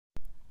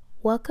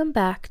Welcome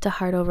back to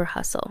Heart Over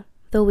Hustle,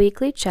 the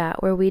weekly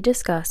chat where we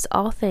discuss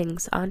all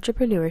things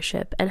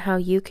entrepreneurship and how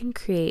you can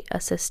create a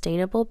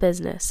sustainable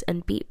business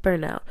and beat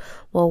burnout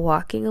while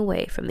walking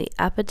away from the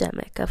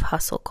epidemic of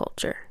hustle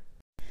culture.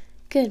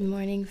 Good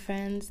morning,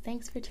 friends.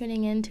 Thanks for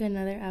tuning in to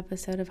another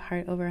episode of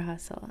Heart Over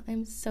Hustle.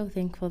 I'm so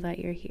thankful that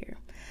you're here.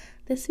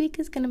 This week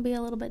is going to be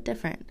a little bit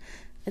different.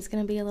 It's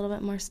going to be a little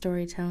bit more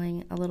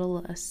storytelling, a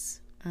little less,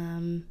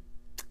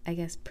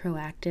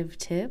 proactive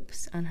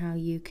tips on how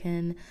you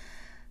can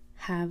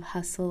have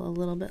hustle a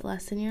little bit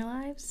less in your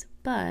lives,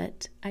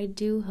 but I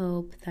do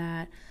hope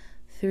that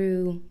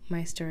through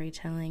my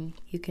storytelling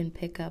you can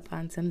pick up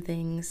on some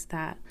things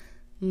that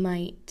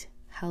might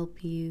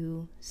help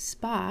you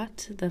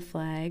spot the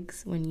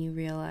flags when you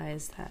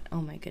realize that,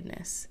 oh my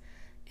goodness,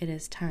 it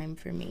is time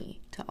for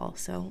me to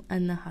also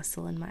end the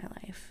hustle in my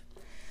life.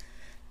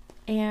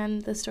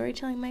 And the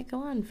storytelling might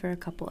go on for a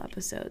couple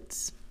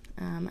episodes.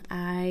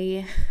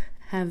 I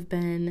have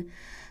been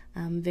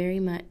very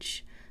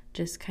much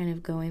just kind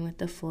of going with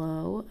the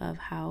flow of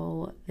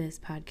how this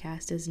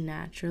podcast is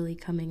naturally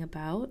coming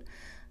about.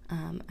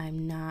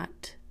 I'm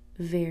not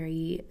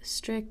very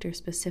strict or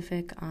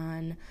specific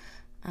on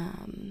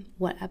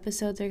what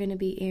episodes are going to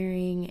be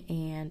airing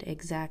and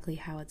exactly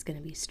how it's going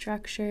to be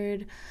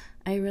structured.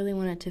 I really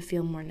want it to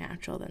feel more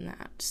natural than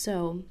that.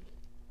 So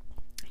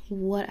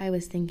what I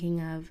was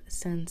thinking of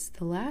since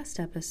the last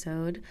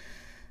episode,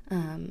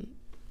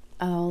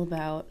 all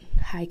about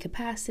high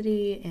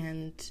capacity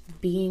and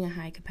being a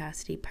high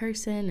capacity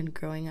person and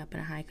growing up in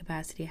a high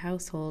capacity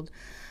household,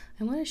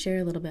 I want to share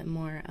a little bit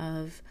more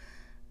of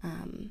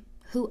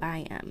who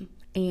I am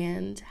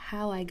and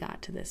how I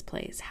got to this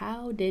place.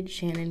 How did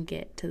Shannon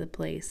get to the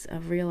place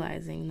of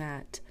realizing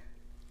that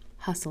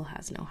hustle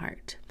has no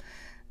heart?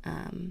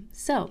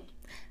 So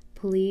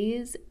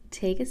please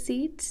take a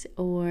seat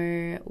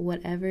or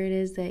whatever it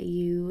is that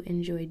you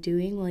enjoy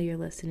doing while you're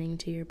listening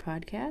to your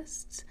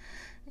podcasts.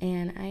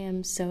 And I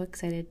am so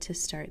excited to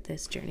start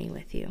this journey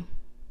with you.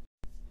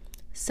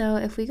 So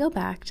if we go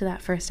back to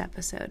that first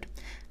episode,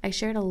 I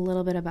shared a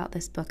little bit about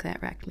this book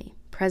that wrecked me,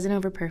 Present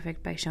Over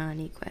Perfect by Shauna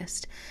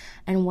Niequist,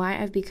 and why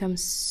I've become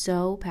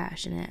so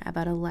passionate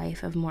about a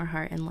life of more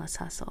heart and less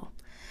hustle.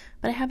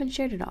 But I haven't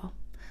shared it all.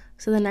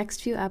 So the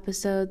next few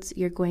episodes,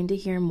 you're going to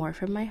hear more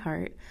from my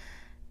heart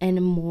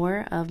and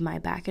more of my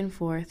back and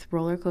forth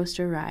roller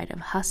coaster ride of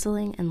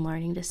hustling and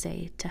learning to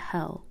say to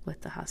hell with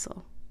the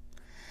hustle.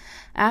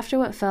 After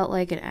what felt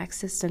like an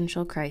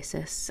existential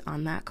crisis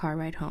on that car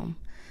ride home,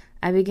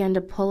 I began to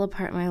pull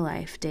apart my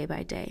life day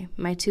by day.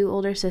 My two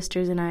older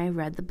sisters and I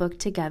read the book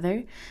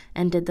together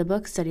and did the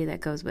book study that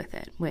goes with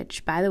it,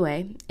 which, by the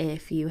way,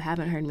 if you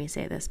haven't heard me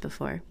say this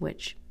before,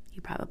 which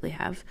you probably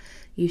have,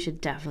 you should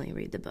definitely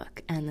read the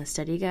book, and the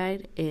study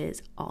guide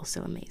is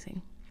also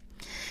amazing.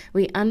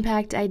 We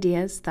unpacked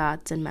ideas,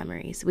 thoughts, and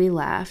memories. We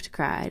laughed,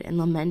 cried, and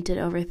lamented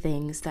over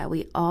things that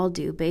we all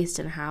do based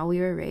on how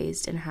we were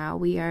raised and how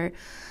we are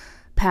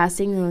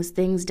passing those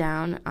things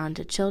down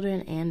onto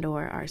children and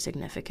or our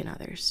significant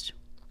others.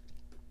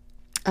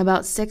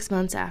 About 6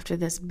 months after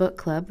this book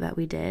club that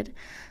we did,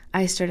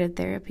 I started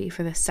therapy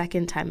for the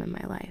second time in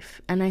my life,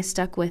 and I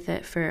stuck with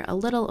it for a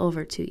little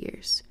over 2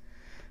 years.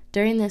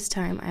 During this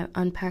time, I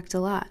unpacked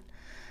a lot.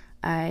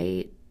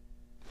 I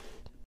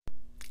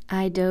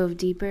dove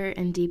deeper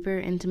and deeper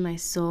into my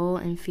soul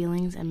and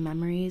feelings and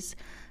memories,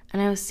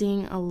 and I was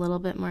seeing a little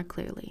bit more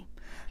clearly.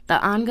 The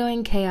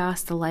ongoing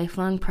chaos, the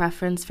lifelong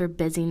preference for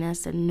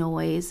busyness and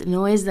noise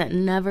that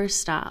never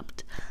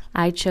stopped,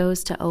 I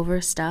chose to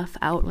overstuff,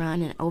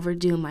 outrun, and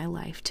overdo my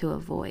life to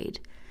avoid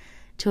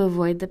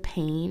the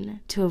pain,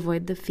 to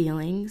avoid the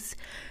feelings,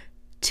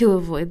 to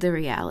avoid the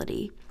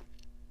reality,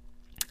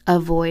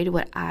 avoid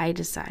what I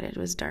decided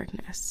was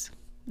darkness.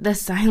 The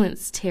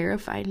silence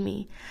terrified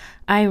me.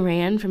 I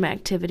ran from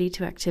activity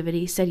to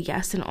activity, said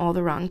yes in all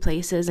the wrong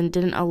places, and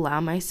didn't allow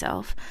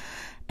myself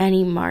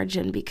any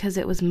margin because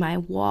it was my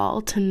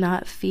wall to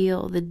not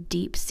feel the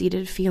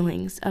deep-seated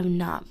feelings of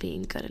not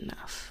being good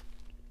enough.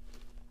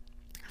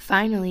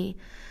 Finally,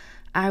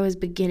 I was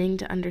beginning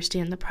to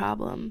understand the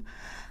problem.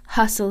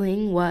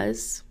 Hustling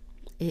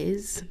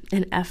is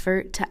an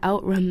effort to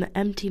outrun the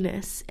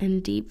emptiness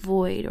and deep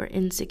void or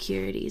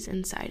insecurities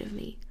inside of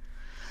me.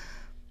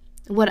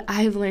 What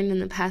I've learned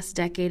in the past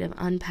decade of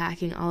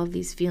unpacking all of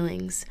these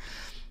feelings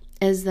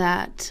is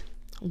that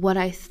what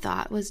I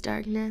thought was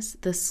darkness,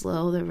 the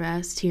slow, the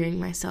rest, hearing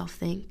myself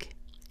think,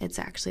 it's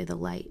actually the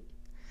light.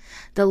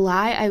 The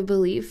lie I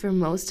believe for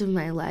most of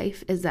my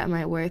life is that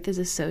my worth is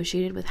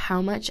associated with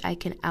how much I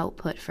can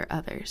output for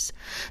others.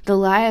 The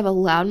lie I've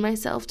allowed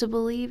myself to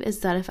believe is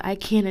that if I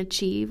can't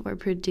achieve or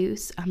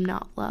produce, I'm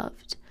not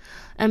loved.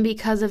 And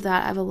because of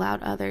that, I've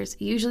allowed others,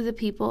 usually the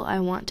people I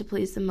want to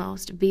please the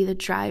most, be the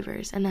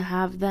drivers and to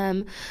have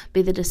them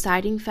be the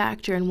deciding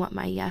factor in what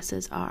my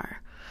yeses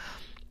are.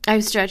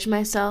 I've stretched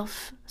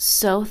myself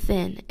so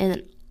thin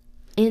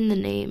in the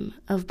name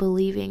of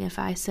believing if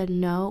I said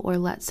no or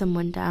let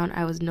someone down,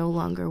 I was no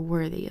longer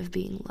worthy of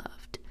being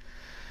loved.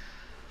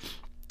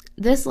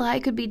 This lie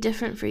could be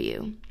different for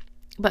you.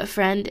 But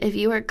friend, if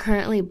you are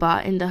currently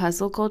bought into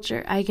hustle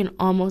culture, I can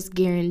almost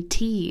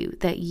guarantee you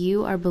that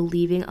you are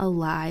believing a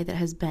lie that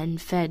has been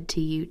fed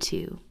to you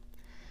too.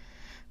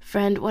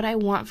 Friend, what I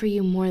want for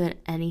you more than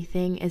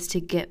anything is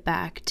to get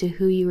back to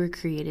who you were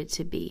created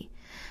to be.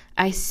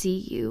 I see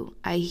you.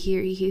 I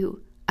hear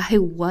you. I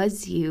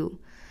was you.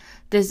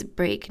 This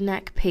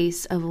breakneck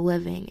pace of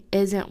living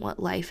isn't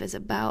what life is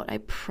about. I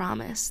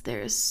promise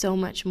there is so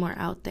much more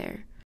out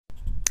there.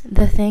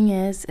 The thing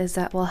is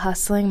that while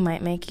hustling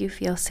might make you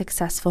feel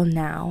successful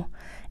now,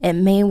 it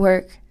may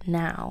work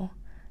now.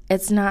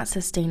 It's not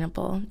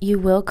sustainable. You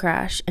will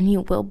crash and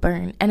you will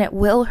burn and it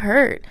will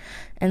hurt.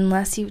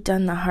 Unless you've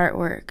done the hard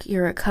work,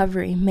 your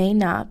recovery may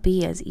not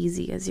be as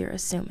easy as you're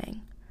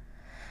assuming.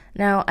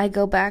 Now, I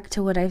go back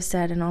to what I've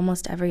said in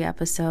almost every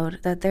episode,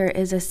 that there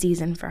is a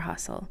season for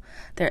hustle.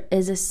 There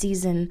is a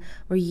season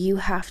where you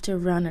have to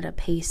run at a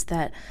pace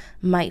that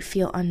might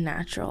feel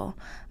unnatural,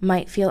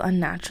 might feel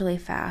unnaturally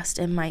fast.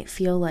 It might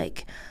feel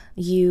like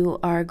you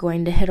are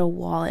going to hit a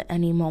wall at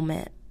any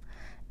moment.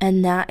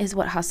 And that is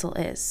what hustle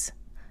is.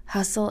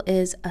 Hustle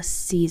is a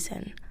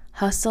season.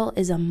 Hustle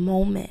is a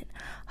moment.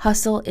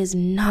 Hustle is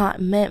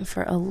not meant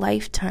for a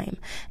lifetime.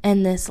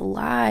 And this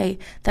lie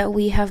that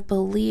we have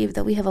believed,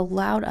 that we have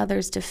allowed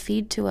others to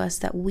feed to us,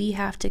 that we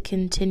have to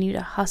continue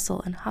to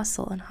hustle and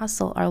hustle and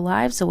hustle our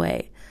lives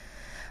away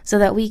so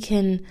that we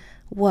can,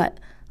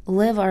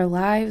 live our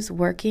lives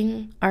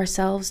working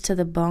ourselves to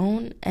the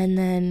bone and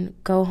then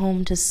go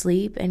home to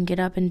sleep and get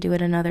up and do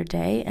it another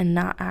day and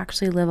not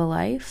actually live a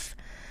life.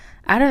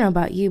 I don't know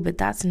about you, but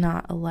that's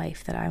not a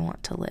life that I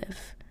want to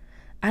live.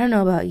 I don't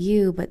know about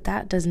you, but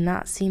that does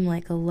not seem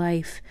like a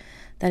life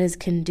that is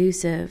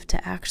conducive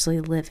to actually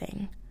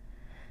living.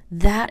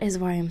 That is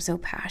why I'm so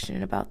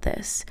passionate about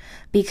this,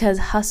 because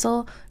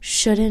hustle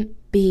shouldn't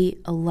be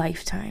a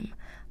lifetime.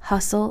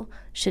 Hustle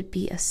should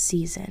be a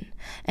season,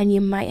 and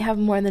you might have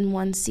more than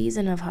one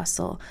season of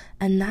hustle,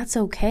 and that's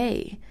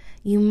okay.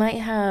 You might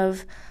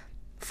have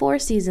 4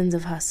 seasons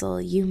of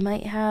hustle. You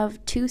might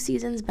have 2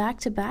 seasons back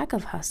to back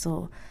of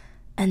hustle,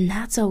 and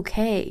that's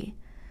okay.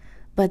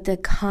 But the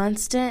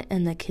constant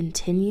and the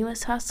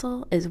continuous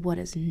hustle is what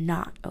is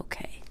not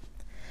okay.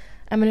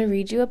 I'm going to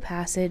read you a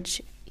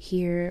passage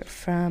here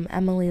from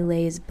Emily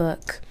Lay's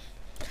book,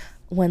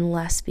 When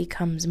Less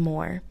Becomes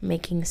More,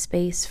 Making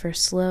Space for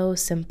Slow,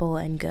 Simple,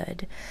 and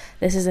Good.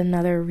 This is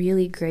another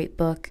really great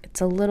book. It's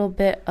a little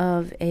bit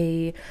of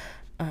a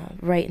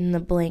write in the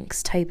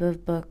blanks type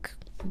of book,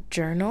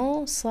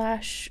 journal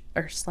slash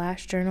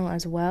journal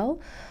as well.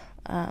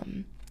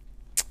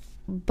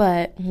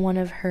 But one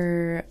of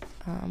her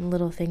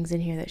little things in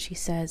here that she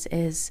says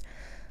is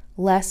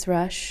less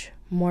rush,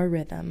 more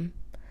rhythm,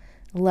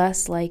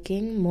 less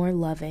liking, more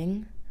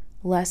loving,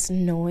 less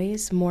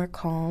noise, more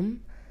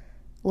calm,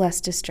 less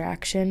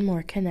distraction,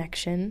 more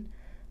connection,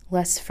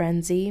 less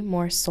frenzy,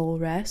 more soul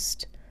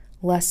rest,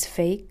 less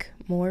fake,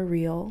 more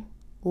real,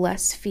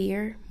 less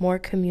fear, more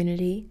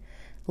community,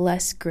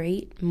 less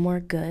great, more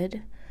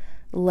good,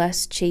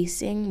 less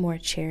chasing, more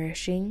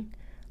cherishing,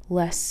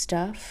 less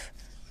stuff,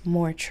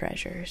 more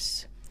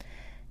treasures.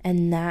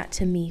 And that,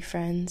 to me,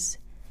 friends,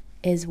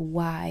 is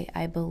why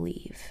I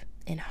believe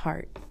in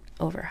heart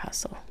over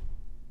hustle.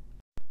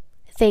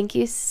 Thank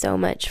you so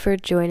much for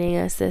joining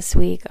us this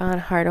week on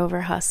Heart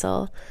Over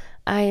Hustle.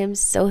 I am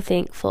so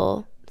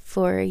thankful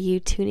for you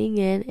tuning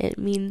in. It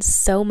means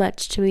so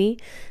much to me.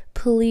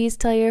 Please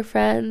tell your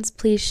friends.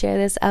 Please share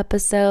this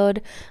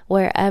episode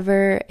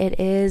wherever it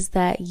is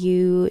that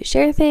you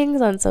share things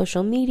on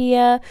social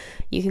media.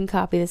 You can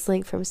copy this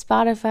link from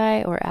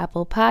Spotify or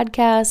Apple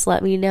Podcasts.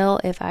 Let me know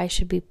if I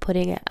should be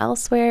putting it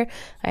elsewhere.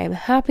 I am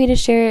happy to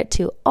share it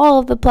to all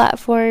of the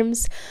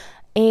platforms.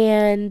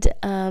 And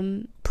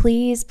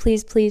please,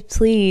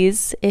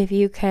 if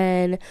you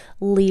can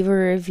leave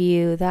a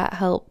review, that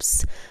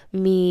helps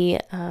me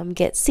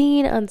get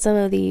seen on some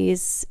of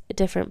these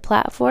different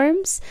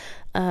platforms,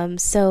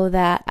 so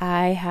that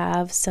I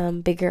have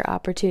some bigger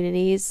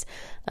opportunities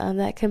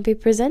that can be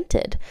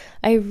presented.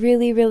 I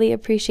really, really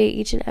appreciate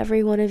each and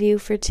every one of you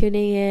for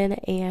tuning in,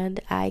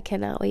 and I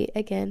cannot wait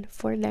again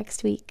for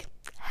next week.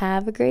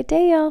 Have a great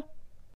day, y'all.